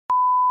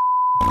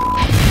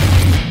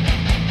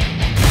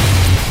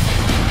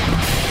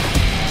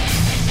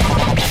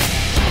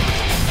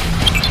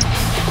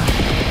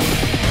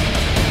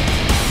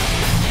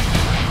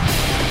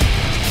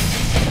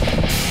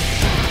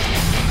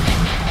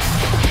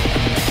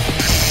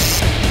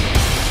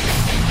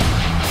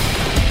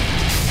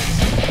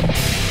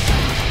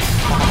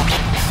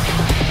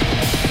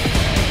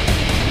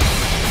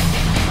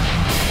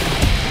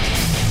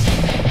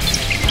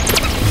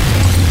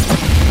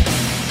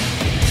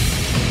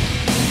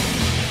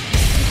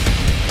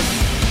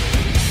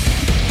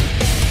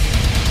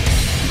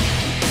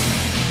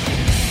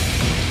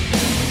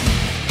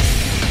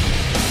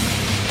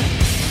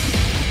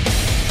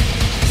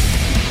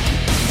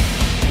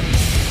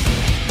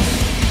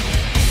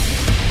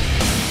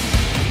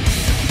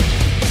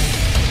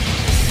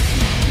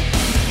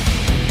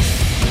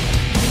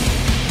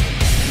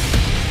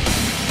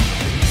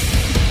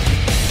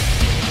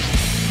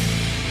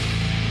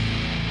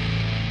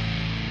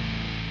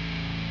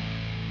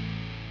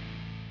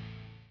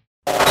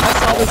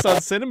this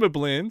on Cinema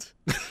Blend.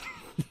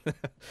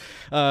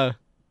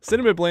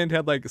 Cinema Blend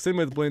had like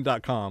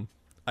cinemablend.com.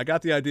 I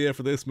got the idea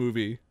for this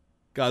movie.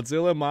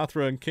 Godzilla,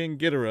 Mothra, and King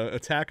Ghidorah,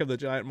 Attack of the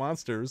Giant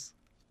Monsters.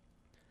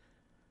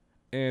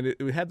 And it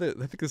had I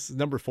think this is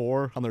number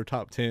 4 on their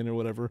top 10 or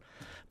whatever.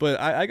 But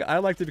I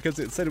liked it because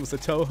it said it was a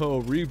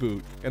Toho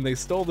reboot. And they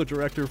stole the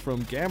director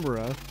from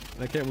Gamera.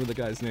 And I can't remember the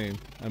guy's name.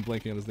 I'm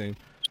blanking on his name.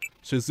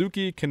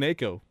 Shizuki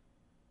Kaneko.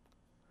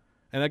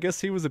 And I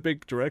guess he was a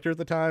big director at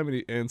the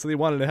time. And so they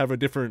wanted to have a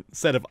different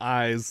set of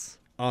eyes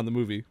on the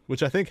movie,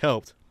 which I think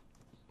helped.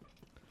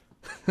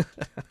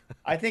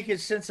 I think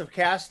his sense of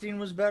casting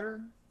was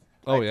better.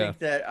 Oh,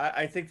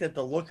 I think that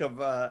the look of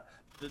the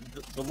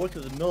look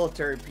of the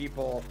military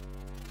people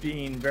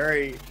being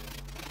very,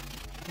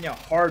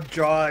 hard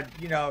jawed,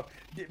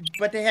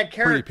 but they had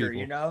character,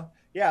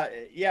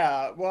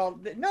 Yeah. Well,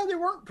 no, they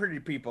weren't pretty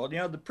people.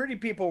 The pretty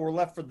people were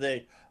left for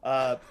the,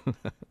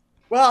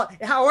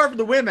 however,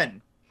 the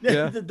women,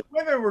 the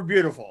women were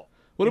beautiful.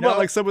 What about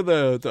like some of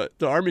the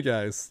army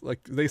guys?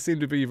 Like they seem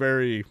to be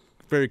very,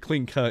 very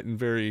clean cut and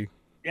very.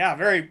 Yeah,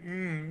 very,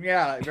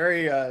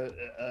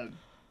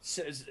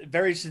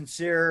 very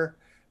sincere.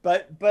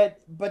 But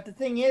the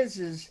thing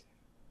is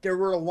there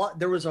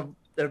was a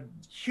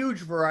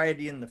huge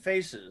variety in the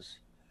faces,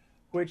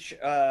 which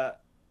I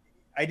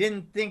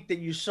didn't think that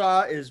you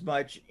saw as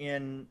much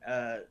in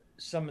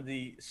some of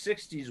the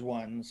 60s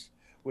ones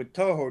with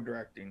Toho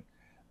directing.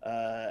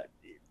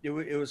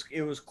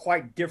 It was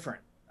quite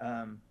different.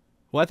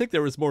 Well, I think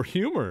there was more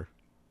humor.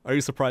 Are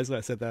you surprised that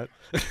I said that?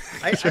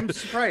 I'm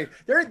surprised.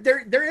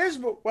 There is.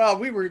 Well,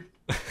 we were,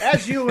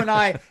 as you and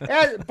I,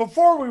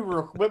 before we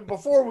were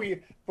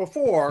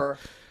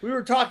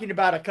talking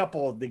about a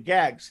couple of the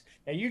gags.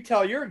 Now you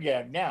tell your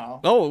gag now.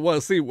 Oh well,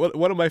 see,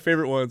 one of my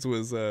favorite ones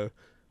was the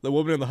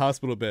woman in the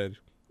hospital bed.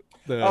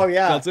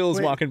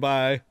 Godzilla's walking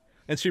by.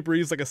 And she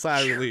breathes like a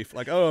sigh of relief,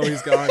 like, "Oh,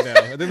 he's gone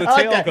now." And then the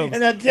tail comes,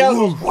 and the tail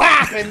goes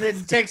whack, and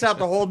then takes out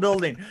the whole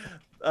building.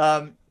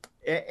 And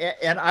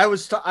I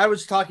was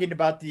talking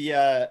about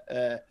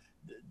the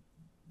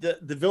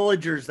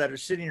villagers that are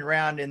sitting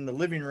around in the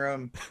living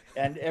room,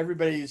 and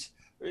everything's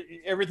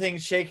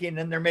shaking,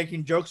 and they're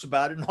making jokes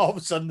about it, and all of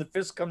a sudden the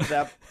fist comes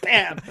out,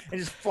 bam, and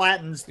just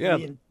flattens the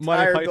entire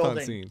Monty Python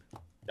building. Scene.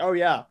 Oh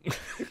yeah.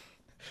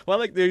 Well,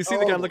 like you see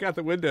the guy look out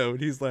the window, and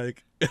he's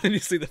like, and then you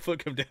see the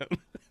foot come down.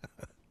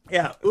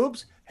 Yeah.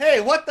 Oops. Hey,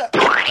 what the?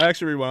 I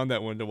actually rewound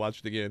that one to watch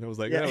it again. I was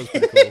like, that was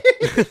pretty cool.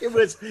 It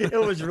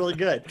was really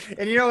good.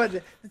 And you know what?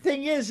 The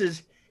thing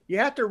is you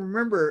have to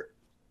remember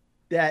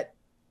that,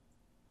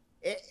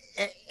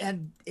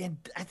 and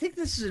I think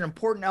this is an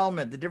important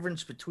element. The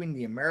difference between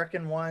the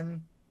American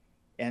one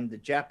and the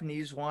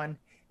Japanese one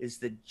is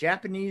the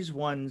Japanese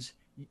ones.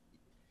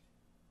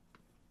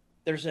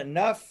 There's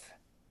enough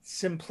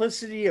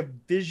simplicity of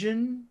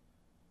vision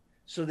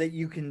so that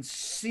you can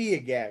see a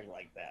gag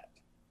like that.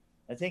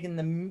 I think in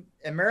the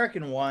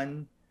American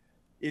one,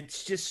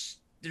 there's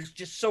just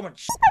so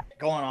much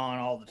going on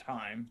all the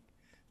time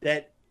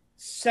that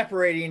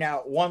separating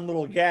out one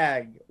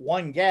gag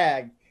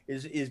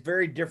is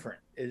very different.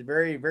 Is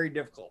very, very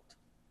difficult.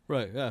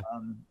 Right. Yeah.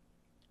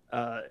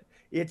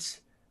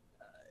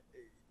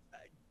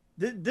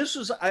 This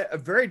was a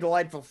very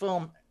delightful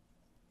film,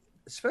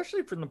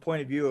 especially from the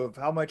point of view of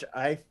how much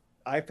I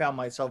found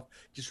myself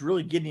just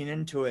really getting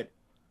into it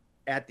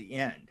at the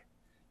end.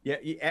 Yeah,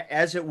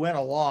 as it went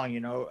along,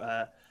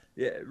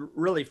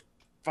 really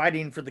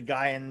fighting for the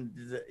guy in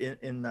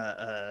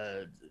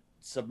the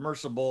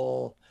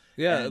submersible.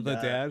 Yeah, the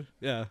dad.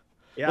 Yeah.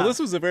 Well, this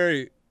was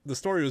the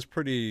story was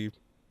pretty.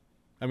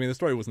 I mean, the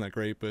story wasn't that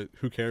great, but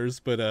who cares?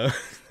 But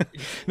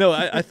no,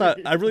 I thought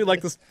I really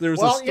liked this. There was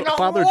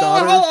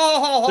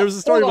father-daughter. There was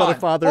a story about a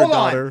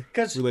father-daughter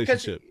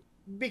relationship.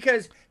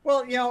 Because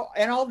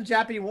and all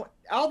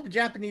the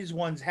Japanese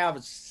ones have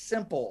a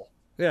simple.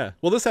 Yeah.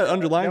 Well, this had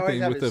underlying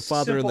theme with the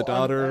father and the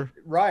daughter.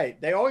 Right.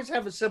 They always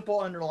have a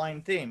simple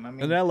underlying theme. I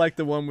mean, and I like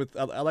the one with.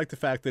 I like the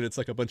fact that it's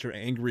like a bunch of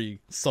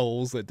angry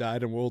souls that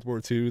died in World War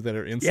II that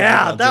are inside.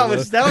 Yeah,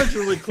 Godzilla. that was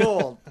really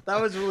cool.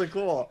 That was really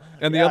cool.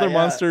 And the other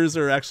monsters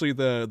are actually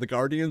the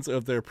guardians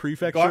of their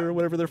prefecture or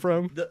whatever they're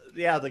from.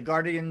 The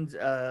guardians.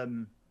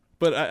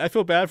 But I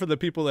feel bad for the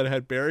people that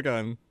had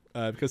Baragon.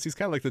 Because he's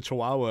kind of like the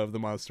Chihuahua of the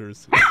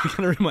monsters. He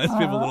kind of reminds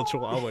me of a little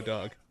Chihuahua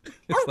dog.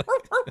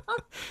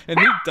 And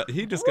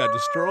he just got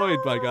destroyed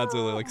by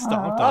Godzilla, like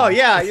stomped on. Oh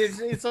yeah,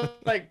 it's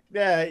like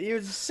he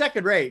was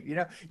second rate.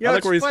 I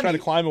like where he's trying to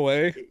climb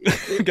away.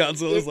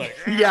 Godzilla's like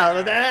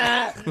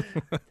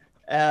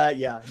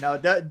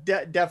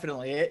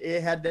definitely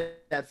it had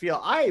that feel.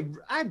 I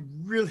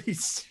really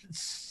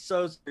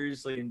so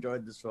seriously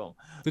enjoyed this film.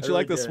 Did you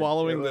like the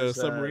swallowing the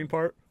submarine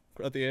part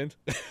at the end?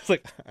 It's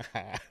like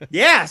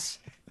yes.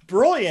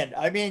 Brilliant.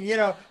 I mean,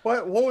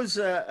 what was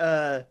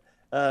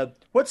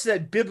what's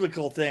that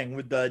biblical thing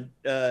with the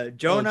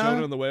Jonah?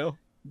 Jonah and the whale.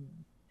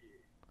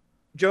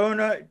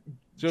 Jonah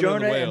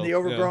and the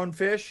overgrown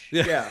fish.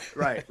 Yeah,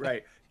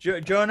 right.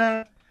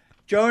 Jonah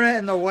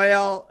and the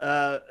whale.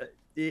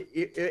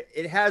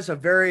 it has a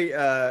very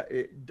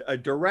a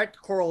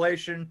direct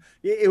correlation.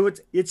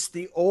 It's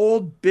the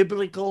old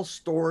biblical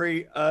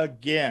story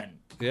again.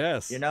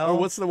 Yes. You Or know,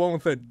 what's the one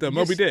with the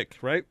Moby Dick,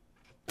 right?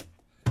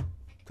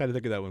 Trying to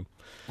think of that one.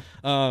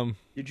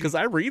 Because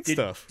I read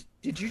stuff.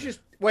 Did you just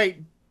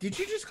wait? Did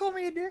you just call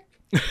me a dick?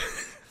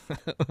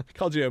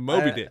 Called you a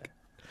Moby Dick.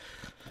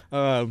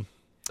 Okay.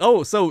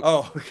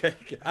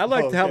 I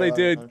liked how they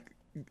did.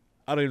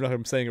 I don't even know how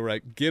I'm saying it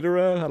right.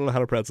 Ghidorah. I don't know how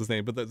to pronounce his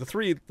name, but the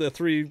three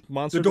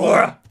monsters.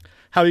 Ghidorah.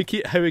 How he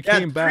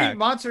came back.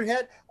 Monster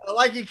head,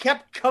 like he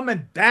kept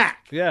coming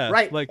back. Yeah,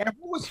 right. Like,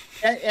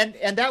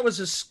 and that was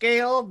a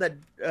scale that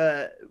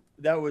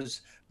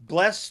was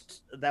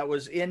blessed, that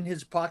was in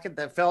his pocket,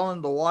 that fell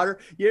in the water.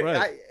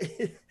 Right.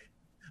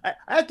 I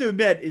have to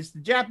admit, is the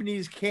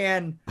Japanese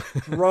can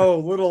throw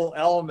little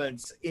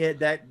elements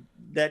that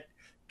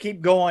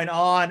keep going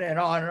on and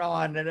on and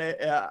on, and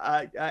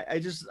I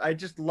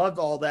just loved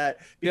all that.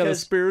 Because, the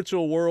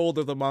spiritual world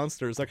of the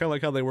monsters. I kind of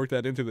like how they worked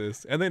that into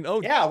this. And then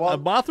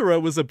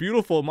Mothra was a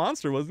beautiful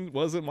monster, wasn't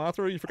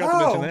Mothra? You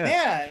forgot to mention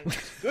that. Oh man,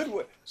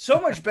 good, so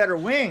much better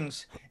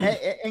wings.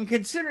 And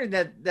considering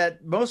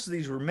that most of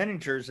these were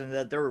miniatures and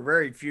that there were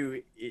very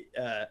few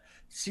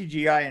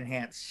CGI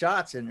enhanced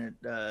shots in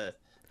it.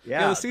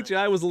 Yeah, the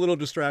CGI was a little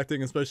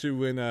distracting, especially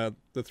when the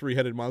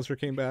three-headed monster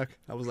came back.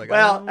 I was like,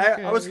 well,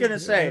 okay, I was gonna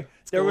say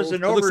there was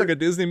an It looks like a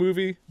Disney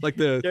movie, like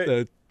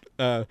the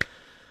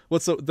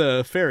what's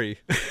the fairy,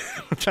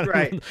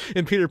 right,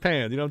 in Peter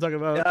Pan. You know what I'm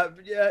talking about?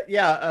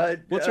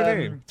 What's her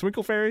name?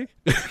 Twinkle Fairy.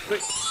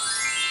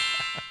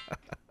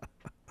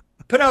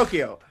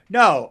 Pinocchio.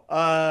 No,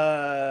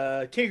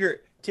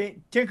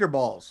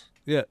 Tinkerballs.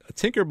 Yeah,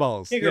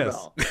 Tinkerballs.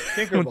 Tinkerbell. Yes.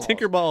 Tinkerballs.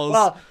 Tinkerballs.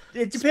 Well,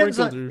 it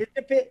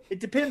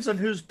depends on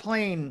who's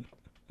playing.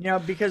 You know,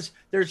 because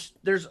there's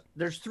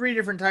three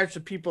different types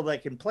of people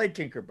that can play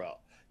Tinkerbell.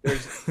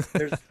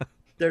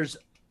 There's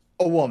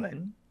a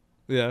woman.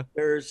 Yeah.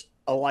 There's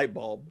a light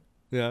bulb.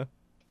 Yeah.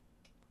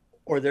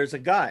 Or there's a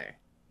guy,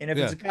 and if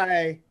it's a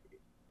guy,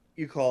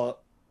 you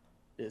call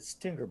it's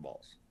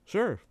Tinkerballs.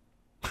 Sure.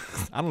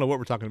 I don't know what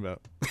we're talking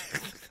about.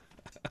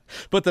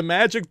 But the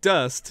magic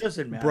dust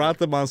brought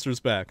the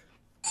monsters back.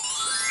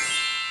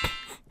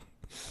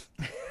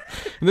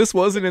 And this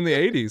wasn't in the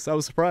 80s. I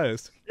was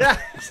surprised. Yeah.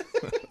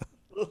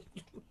 A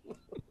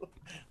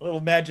little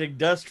magic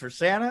dust for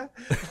Santa.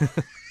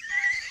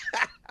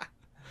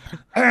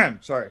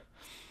 Sorry.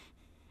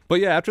 But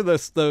yeah, after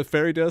the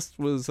fairy dust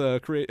was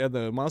created and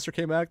the monster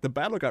came back, the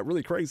battle got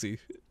really crazy.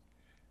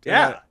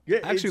 Yeah. I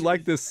actually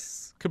like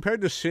this.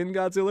 Compared to Shin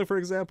Godzilla, for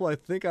example, I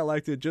think I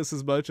liked it just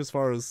as much as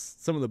far as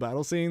some of the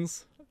battle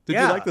scenes. Did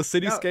you like the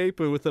cityscape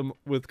with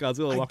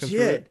Godzilla walking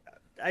through it?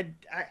 I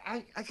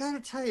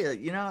gotta tell you,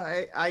 you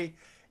know, I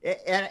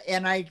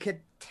could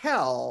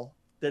tell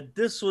that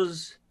this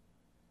was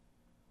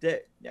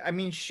that. I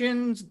mean,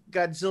 Shin's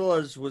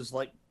Godzilla's was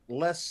like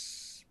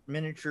less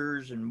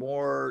miniatures and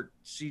more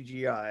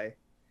CGI,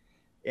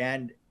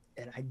 and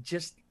I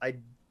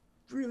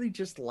really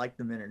just like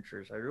the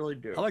miniatures. I really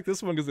do. I like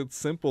this one because it's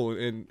simple,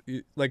 and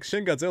like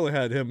Shin Godzilla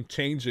had him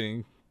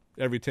changing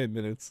every 10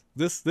 minutes.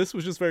 This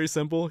was just very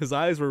simple. His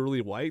eyes were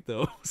really white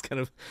though. It was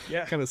kind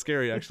of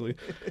scary actually.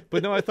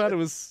 But no, I thought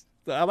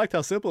I liked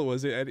how simple it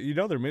was. You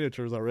know, they're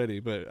miniatures already,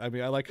 but I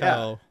mean, I like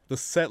how the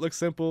set looks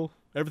simple.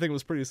 Everything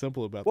was pretty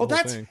simple about the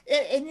whole thing.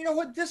 And you know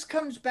what? This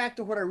comes back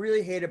to what I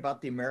really hate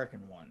about the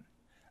American one.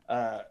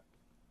 The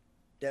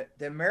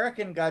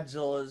American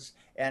Godzillas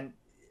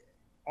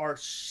are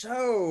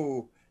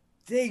so,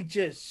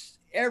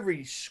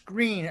 every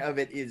screen of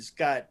it is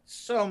got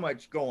so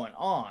much going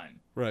on.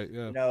 Right,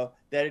 yeah. You know,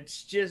 that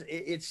it's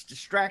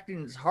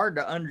distracting. It's hard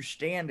to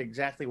understand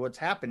exactly what's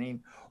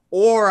happening.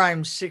 Or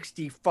I'm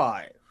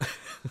 65.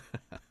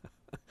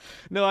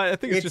 No, I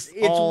think it's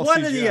all one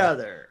CGI. Or the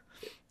other.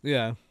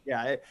 Yeah.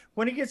 Yeah.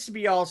 When it gets to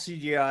be all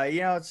CGI, you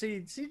know,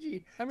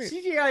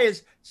 CGI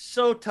is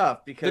so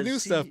tough because the new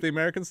stuff, the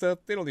American stuff,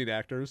 they don't need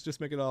actors.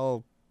 Just make it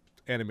all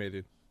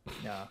animated.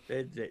 No,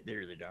 they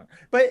really don't.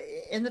 But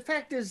and the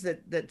fact is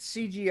that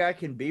CGI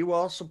can be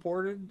well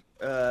supported.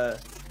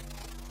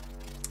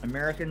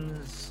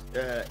 Americans,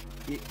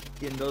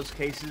 in those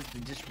cases, they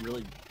just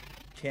really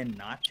tend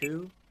not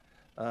to.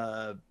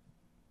 The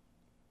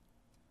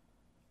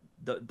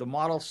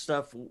model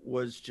stuff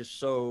was just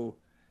so.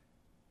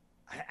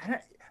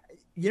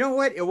 You know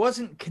what? It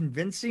wasn't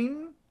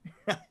convincing.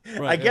 Right,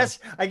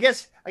 I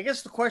guess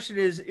the question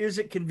is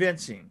it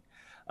convincing?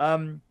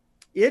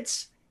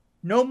 It's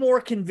no more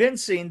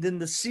convincing than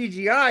the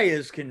CGI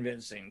is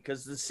convincing,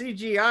 because the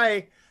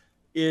CGI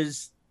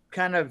is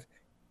kind of,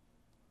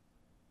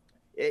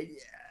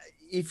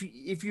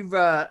 if you've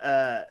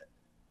ever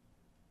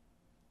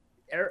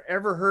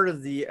heard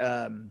of the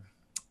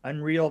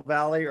Unreal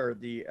Valley, or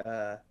the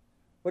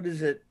what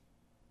is it?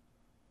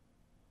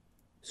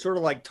 Sort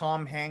of like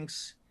Tom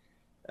Hanks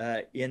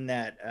in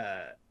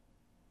that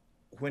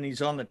when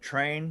he's on the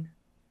train.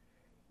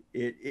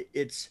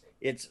 It's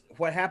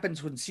what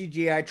happens when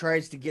CGI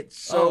tries to get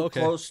so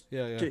close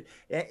to,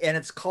 and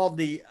it's called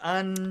the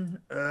I'm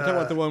talking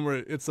about the one where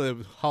it's a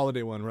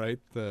holiday one, right?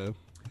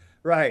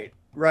 Right,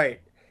 right.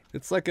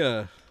 It's like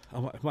a.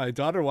 My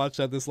daughter watched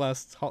that this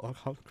last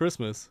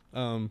Christmas.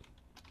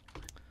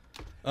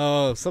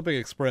 Something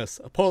Express,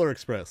 a Polar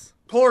Express.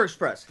 Polar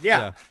Express.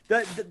 Yeah.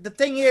 Yeah. The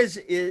thing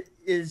is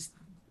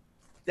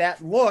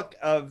that look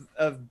of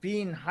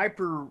being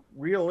hyper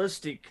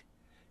realistic.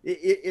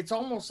 It's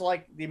almost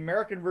like the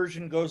American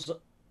version goes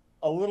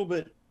a little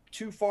bit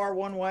too far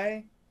one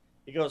way.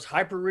 It goes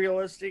hyper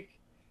realistic,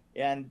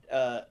 and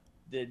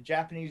the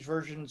Japanese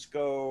versions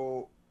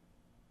go,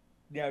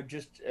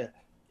 just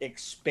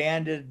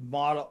expanded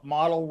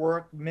model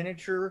work,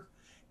 miniature,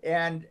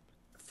 and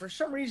for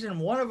some reason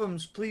one of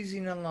them's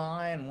pleasing in the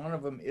eye and one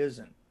of them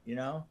isn't.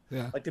 Yeah.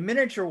 Like the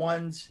miniature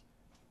ones,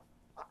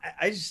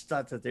 I just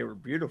thought that they were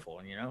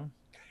beautiful.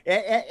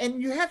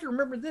 And you have to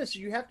remember this.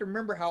 You have to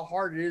remember how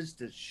hard it is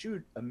to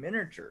shoot a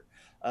miniature.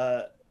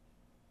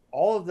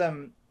 All of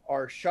them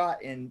are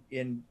shot in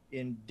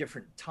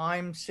different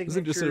time signatures.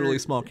 Isn't just a really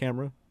small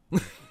camera?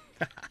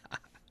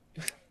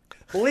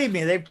 Believe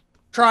me, they've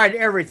tried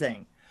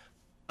everything,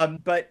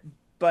 but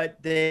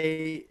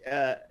they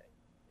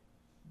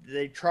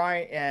try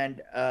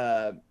and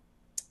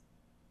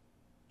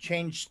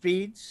change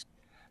speeds.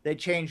 They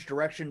change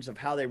directions of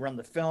how they run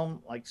the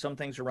film. Like some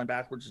things are run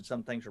backwards and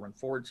some things are run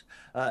forwards.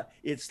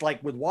 It's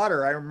like with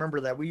water. I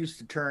remember that we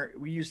used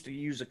to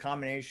use a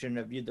combination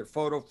of either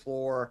photo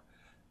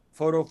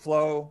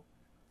flow,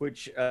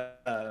 which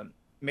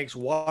makes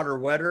water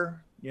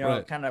wetter.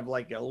 Right. Kind of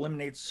like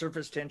eliminates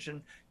surface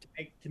tension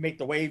to make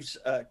the waves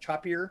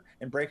choppier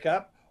and break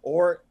up,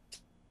 or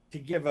to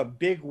give a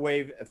big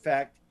wave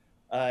effect,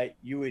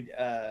 you would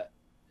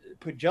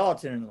put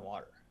gelatin in the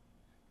water,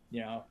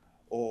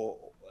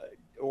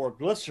 or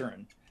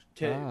glycerin.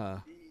 Yeah.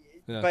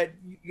 But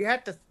you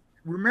have to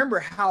remember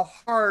how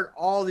hard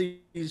all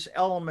these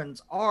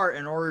elements are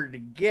in order to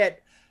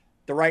get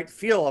the right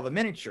feel of a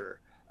miniature.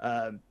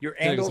 Your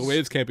angles, the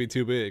waves can't be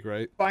too big,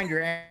 right? Find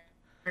your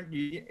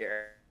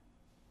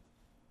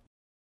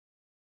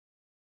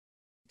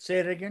say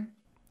it again.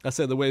 I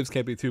said the waves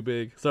can't be too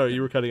big. Sorry,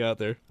 you were cutting out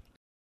there.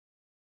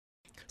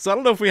 So I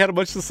don't know if we had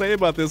much to say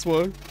about this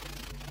one.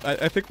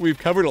 I think we've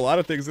covered a lot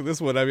of things in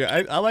this one. I mean,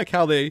 I like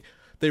how they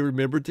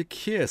remembered to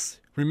kiss.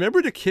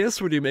 Remember to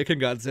kiss when you're making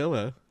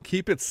Godzilla.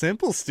 Keep it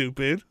simple,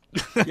 stupid.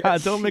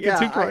 Don't make it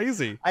too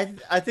crazy.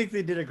 I think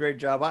they did a great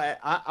job.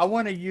 I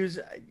want to use,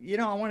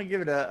 I want to give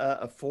it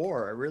a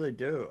 4. I really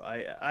do.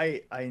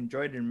 I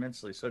enjoyed it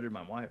immensely. So did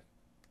my wife.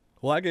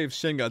 Well, I gave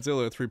Shin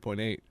Godzilla a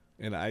 3.8,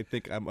 and I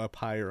think I'm up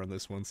higher on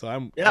this one. So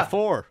I'm a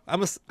 4.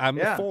 I'm a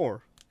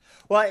 4.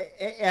 Well,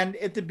 and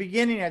at the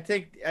beginning, I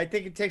think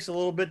it takes a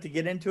little bit to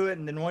get into it,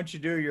 and then once you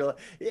do, you're like,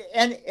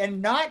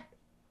 and not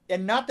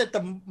that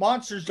the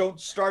monsters don't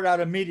start out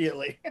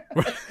immediately.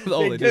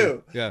 They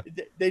do. Yeah,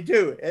 they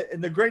do.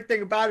 And the great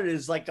thing about it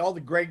is like all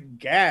the great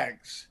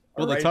gags.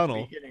 Well, the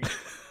tunnel.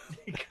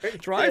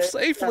 Drive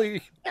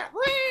safely.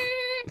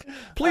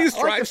 Please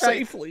drive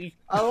safely.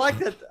 I like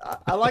that.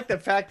 I like the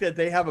fact that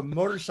they have a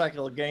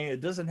motorcycle gang. It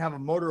doesn't have a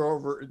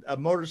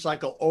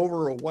motorcycle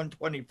over a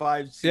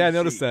 125cc. Yeah, I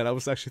noticed that. I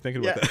was actually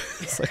thinking about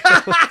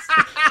that.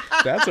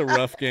 That's a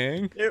rough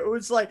gang. It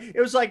was like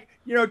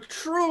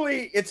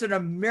truly, it's an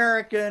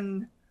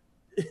American.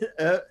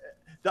 The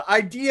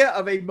idea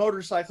of a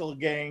motorcycle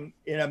gang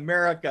in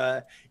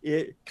America,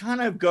 it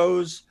kind of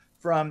goes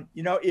from,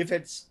 if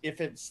it's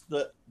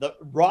the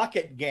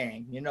rocket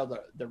gang,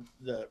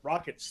 the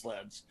rocket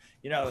sleds,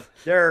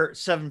 they're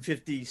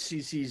 750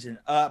 cc's and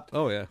up.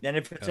 Oh yeah. And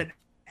if it's an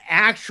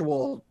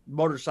actual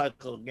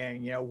motorcycle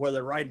gang, where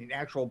they're riding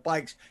actual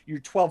bikes, you're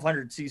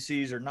 1200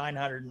 cc's or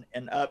 900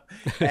 and up.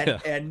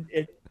 And and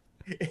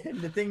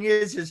the thing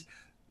is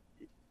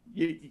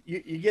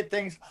you get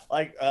things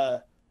like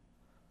ride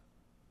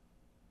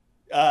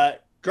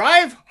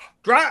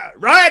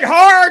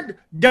hard,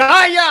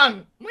 die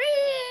young.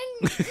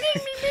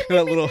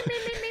 That little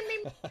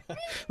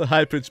the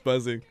high pitched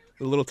buzzing,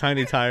 the little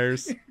tiny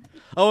tires.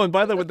 Oh, and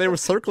by the way, they were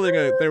circling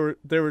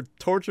they were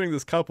torturing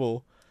this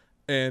couple,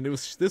 and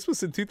this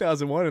was in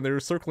 2001, and they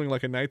were circling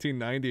like a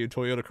 1990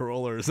 Toyota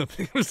Corolla or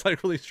something. It was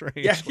like really strange.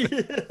 Yeah,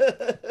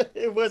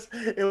 it was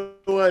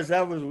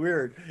that was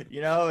weird,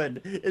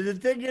 and the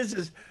thing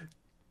is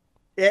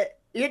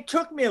it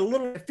took me a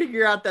little to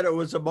figure out that it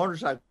was a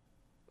motorcycle.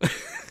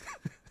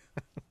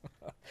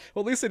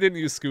 Well, at least they didn't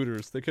use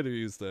scooters. They could have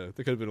used they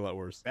could have been a lot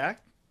worse.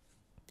 Back?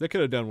 They could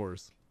have done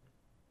worse.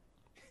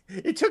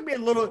 It took me a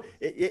little.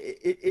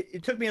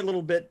 It took me a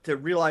little bit to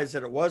realize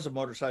that it was a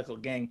motorcycle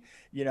gang.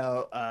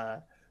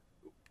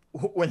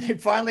 When they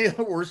finally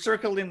were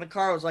circling the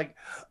car, I was like,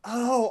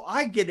 "Oh,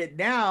 I get it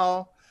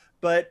now."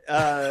 But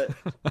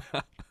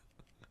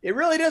it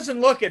really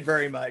doesn't look it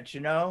very much,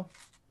 And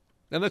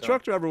the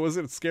truck driver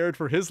wasn't scared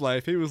for his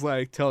life. He was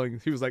like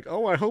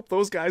 "Oh, I hope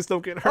those guys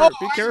don't get hurt.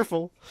 Be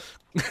careful."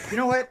 You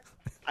know what?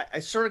 I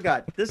sort of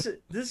got this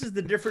is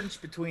the difference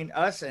between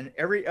us and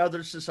every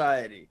other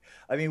society.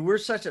 I mean, we're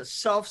such a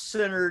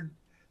self-centered.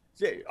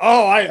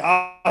 Oh,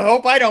 I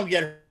hope I don't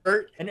get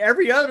hurt. And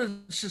every other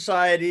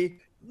society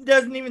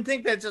doesn't even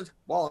think that's just.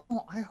 Well,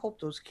 I hope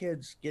those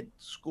kids get to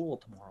school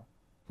tomorrow.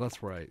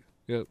 That's right.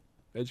 Yep.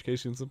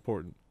 Education's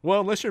important.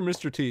 Well, unless you're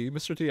Mr. T.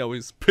 Mr. T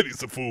always pities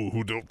the fool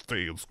who don't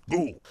stay in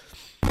school.